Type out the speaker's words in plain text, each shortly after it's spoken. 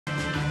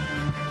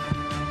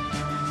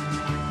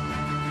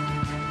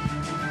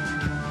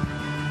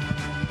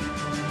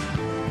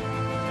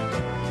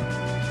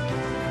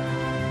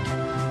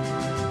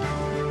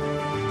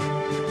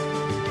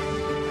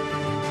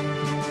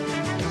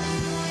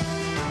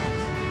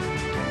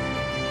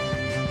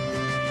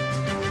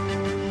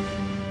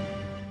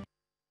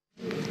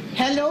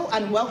Hello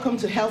and welcome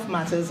to Health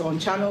Matters on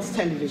Channels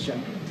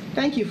Television.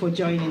 Thank you for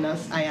joining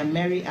us. I am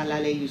Mary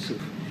Alale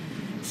Yusuf.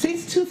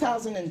 Since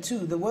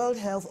 2002, the World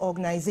Health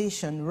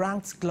Organization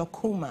ranked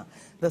glaucoma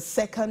the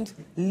second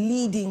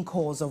leading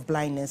cause of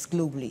blindness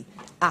globally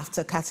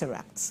after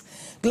cataracts.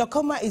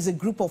 Glaucoma is a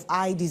group of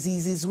eye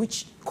diseases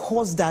which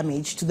cause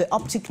damage to the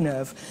optic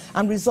nerve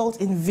and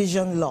result in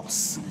vision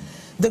loss.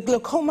 The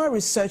Glaucoma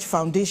Research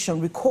Foundation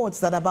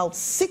records that about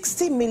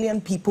 60 million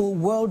people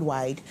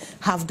worldwide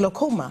have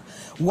glaucoma,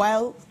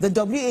 while the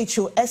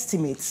WHO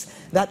estimates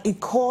that it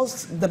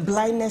caused the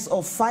blindness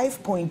of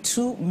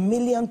 5.2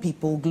 million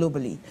people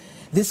globally.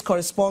 This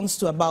corresponds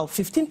to about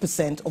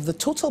 15% of the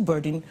total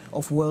burden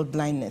of world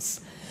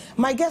blindness.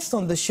 My guest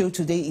on the show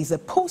today is a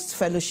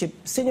post-fellowship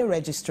senior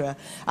registrar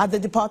at the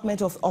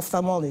Department of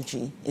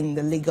Ophthalmology in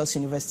the Lagos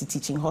University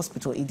Teaching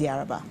Hospital,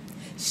 Idi-Araba.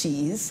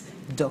 She is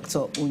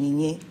Dr.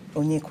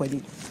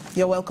 Onyekweli.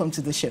 You're welcome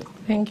to the show.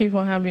 Thank you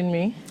for having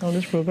me on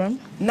this program.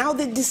 Now,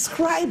 they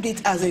described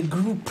it as a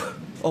group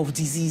of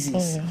diseases.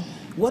 Oh, yeah.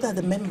 What are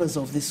the members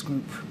of this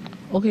group?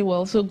 Okay,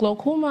 well, so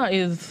glaucoma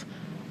is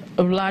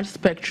a large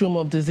spectrum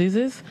of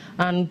diseases,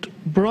 and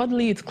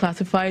broadly it's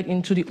classified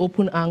into the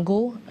open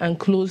angle and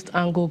closed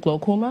angle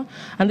glaucoma,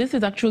 and this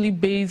is actually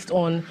based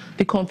on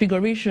the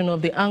configuration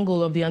of the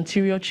angle of the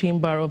anterior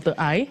chamber of the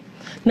eye.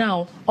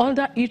 Now,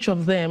 under each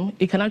of them,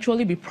 it can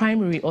actually be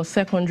primary or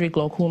secondary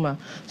glaucoma.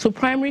 So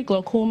primary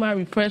glaucoma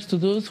refers to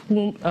those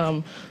whom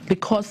the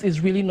cause is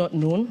really not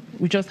known.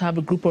 We just have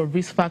a group of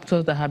risk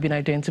factors that have been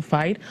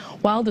identified,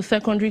 while the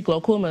secondary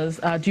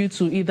glaucomas are due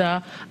to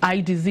either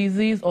eye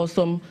diseases or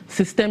some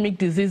systemic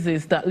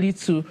diseases that lead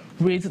to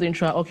raised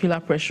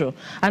intraocular pressure.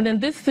 And then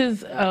this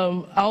is,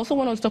 I also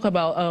want to talk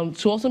about,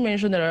 to also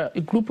mention that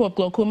a group of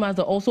glaucomas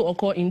that also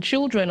occur in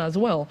children as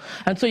well.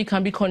 And so it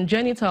can be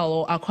congenital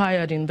or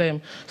acquired in them.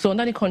 So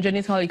under the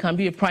congenital, it can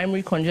be a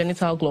primary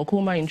congenital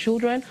glaucoma in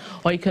children,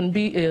 or it can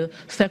be a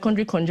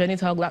secondary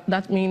congenital.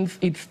 That means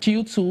it's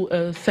due to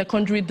a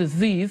secondary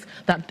disease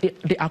that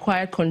they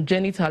acquired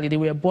congenitally, they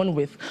were born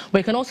with.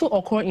 But it can also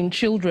occur in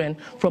children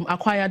from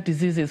acquired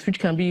diseases, which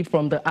can be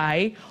from the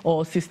eye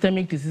or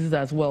systemic diseases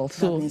as well.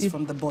 So that means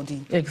from the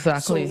body.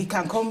 Exactly. So it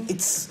can come,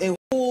 it's a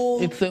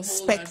whole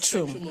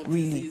spectrum,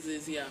 really.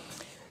 Diseases, yeah.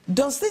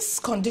 Does this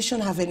condition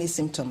have any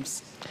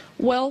symptoms?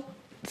 Well,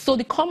 so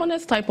the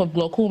commonest type of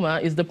glaucoma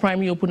is the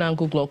primary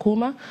open-angle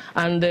glaucoma,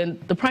 and then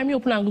the primary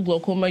open-angle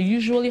glaucoma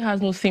usually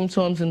has no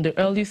symptoms in the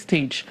early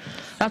stage.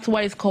 That's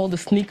why it's called the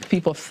sneak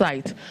thief of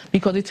sight,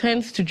 because it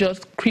tends to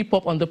just creep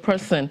up on the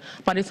person.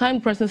 By the time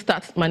the person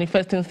starts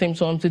manifesting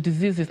symptoms, the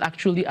disease is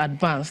actually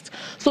advanced.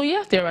 So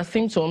yes, there are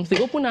symptoms.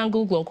 The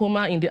open-angle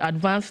glaucoma in the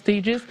advanced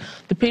stages,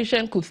 the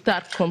patient could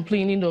start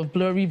complaining of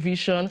blurry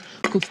vision,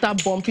 could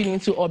start bumping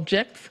into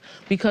objects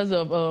because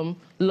of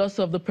loss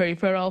of the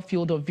peripheral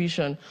field of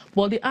vision.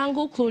 But the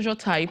angle closure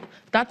type,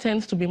 that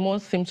tends to be more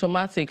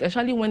symptomatic,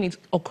 especially when it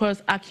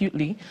occurs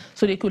acutely.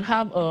 So they could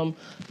have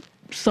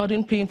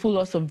sudden painful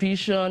loss of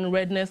vision,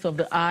 redness of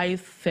the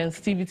eyes,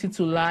 sensitivity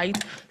to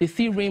light. They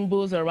see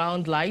rainbows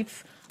around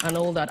lights and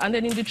all that. And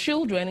then in the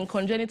children, in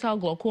congenital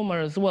glaucoma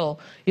as well,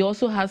 it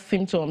also has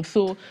symptoms.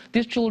 So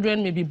these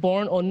children may be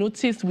born or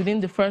noticed within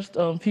the first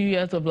few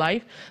years of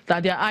life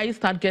that their eyes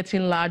start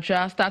getting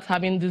larger, start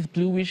having this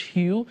bluish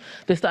hue.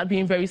 They start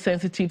being very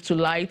sensitive to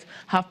light,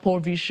 have poor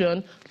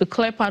vision. The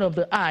clear part of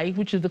the eye,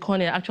 which is the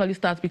cornea, actually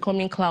starts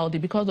becoming cloudy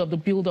because of the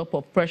buildup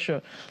of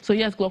pressure. So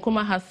yes,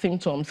 glaucoma has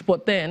symptoms,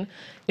 but then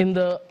in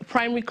the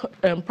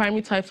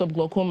primary types of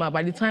glaucoma,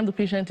 by the time the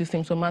patient is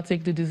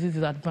symptomatic, the disease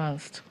is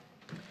advanced.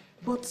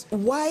 But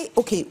why,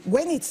 okay,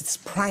 when it's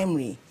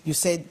primary, you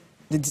said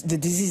the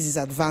disease is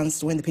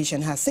advanced when the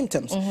patient has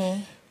symptoms.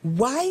 Mm-hmm.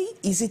 Why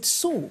is it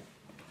so?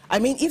 I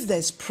mean, if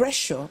there's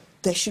pressure,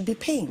 there should be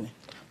pain.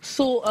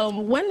 So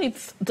when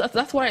it's,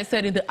 that's why I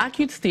said in the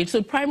acute stage,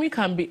 so primary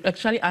can be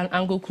actually an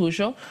angle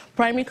closure,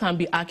 primary can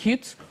be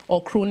acute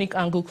or chronic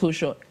angle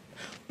closure.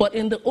 But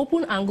in the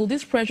open angle,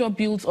 this pressure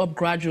builds up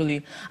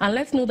gradually. And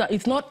let's know that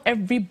it's not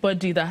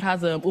everybody that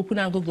has an open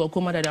angle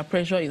glaucoma that their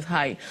pressure is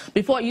high.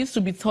 Before, it used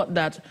to be thought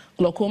that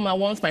glaucoma,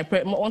 once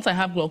I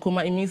have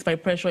glaucoma, it means my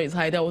pressure is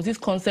high. There was this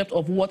concept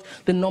of what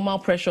the normal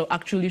pressure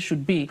actually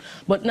should be.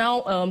 But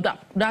now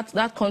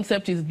that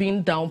concept is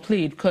being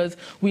downplayed, because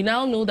we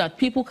now know that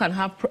people can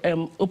have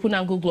open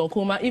angle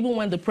glaucoma even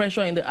when the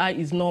pressure in the eye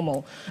is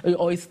normal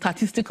or is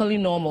statistically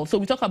normal. So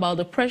we talk about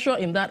the pressure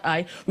in that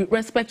eye with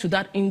respect to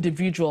that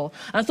individual.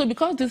 And so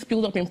because this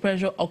buildup in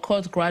pressure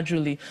occurs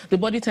gradually, the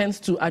body tends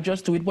to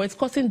adjust to it, but it's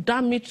causing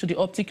damage to the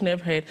optic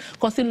nerve head,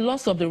 causing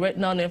loss of the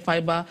retinal nerve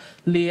fiber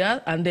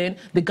layer, and then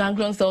the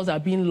ganglion cells are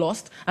being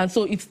lost. And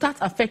so it starts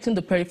affecting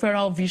the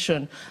peripheral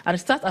vision. And it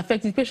starts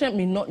affecting, the patient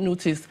may not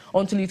notice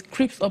until it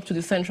creeps up to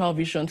the central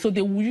vision. So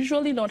they will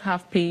usually not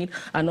have pain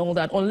and all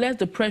that, unless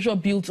the pressure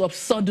builds up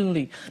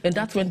suddenly, then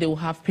that's when they will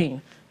have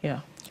pain.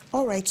 Yeah.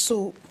 All right,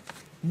 so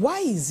why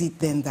is it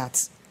then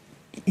that,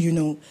 you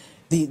know,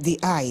 the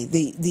eye,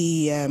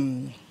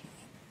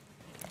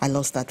 I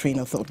lost that train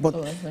of thought, but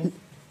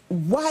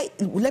why,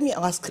 let me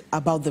ask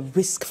about the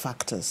risk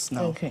factors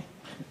now. Okay.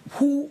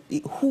 who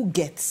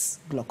gets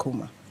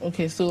glaucoma?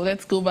 Okay, so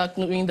let's go back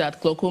knowing that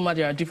glaucoma,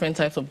 there are different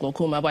types of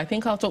glaucoma, but I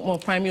think I'll talk more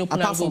primary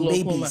open Apart angle from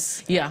glaucoma.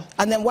 Babies. Yeah.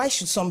 And then why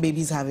should some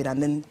babies have it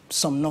and then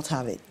some not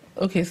have it?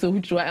 Okay, so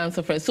which do I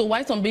answer first? So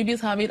why some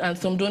babies have it and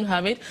some don't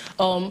have it?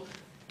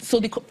 So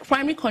the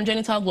primary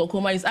congenital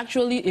glaucoma is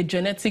actually a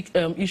genetic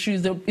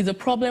issue. It's a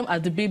problem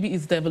as the baby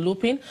is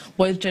developing,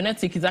 but it's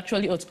genetic. It's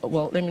actually,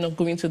 well, let me not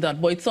go into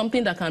that, but it's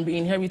something that can be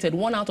inherited.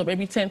 1 out of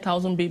every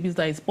 10,000 babies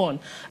that is born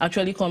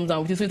actually comes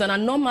down with it. So it's an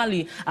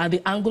anomaly at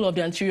the angle of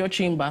the anterior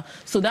chamber.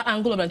 So that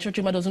angle of the anterior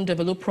chamber doesn't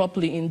develop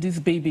properly in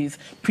these babies,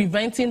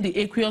 preventing the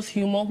aqueous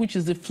humor, which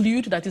is the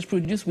fluid that is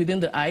produced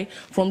within the eye,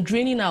 from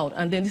draining out.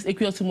 And then this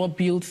aqueous humor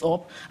builds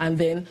up, and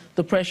then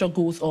the pressure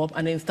goes up,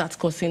 and then starts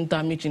causing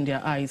damage in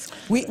their eyes.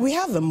 We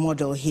have a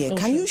model here.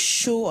 Okay. Can you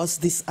show us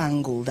this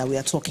angle that we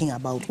are talking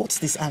about? What's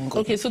this angle?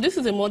 Okay, so this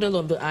is a model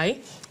of the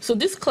eye. So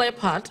this clear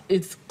part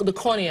is the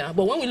cornea,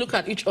 but when we look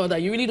at each other,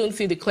 you really don't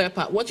see the clear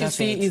part. What you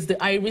see is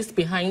the iris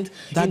behind,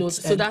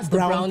 so that's the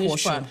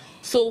brownish part.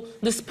 So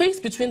the space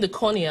between the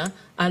cornea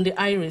and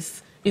the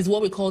iris is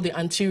what we call the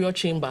anterior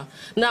chamber.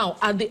 Now,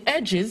 at the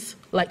edges,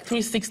 like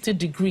 360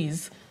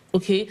 degrees,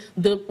 okay,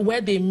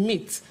 where they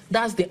meet,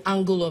 that's the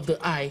angle of the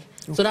eye.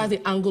 Okay. So that's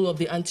the angle of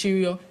the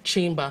anterior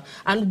chamber.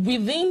 And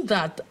within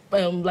that,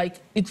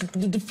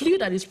 the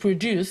fluid that is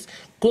produced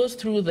goes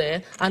through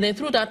there, and then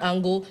through that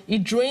angle,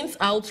 it drains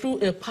out through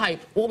a pipe,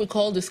 what we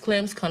call the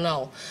Schlemm's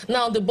canal.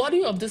 Now, the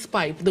body of this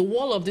pipe, the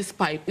wall of this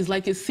pipe, is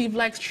like a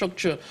sieve-like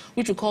structure,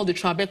 which we call the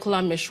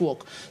trabecular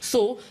meshwork.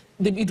 So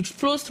it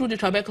flows through the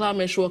trabecular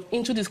meshwork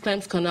into the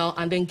Schlemm's canal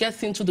and then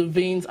gets into the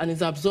veins and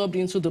is absorbed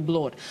into the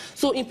blood.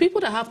 So in people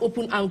that have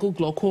open angle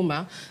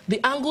glaucoma, the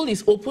angle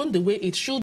is open the way it should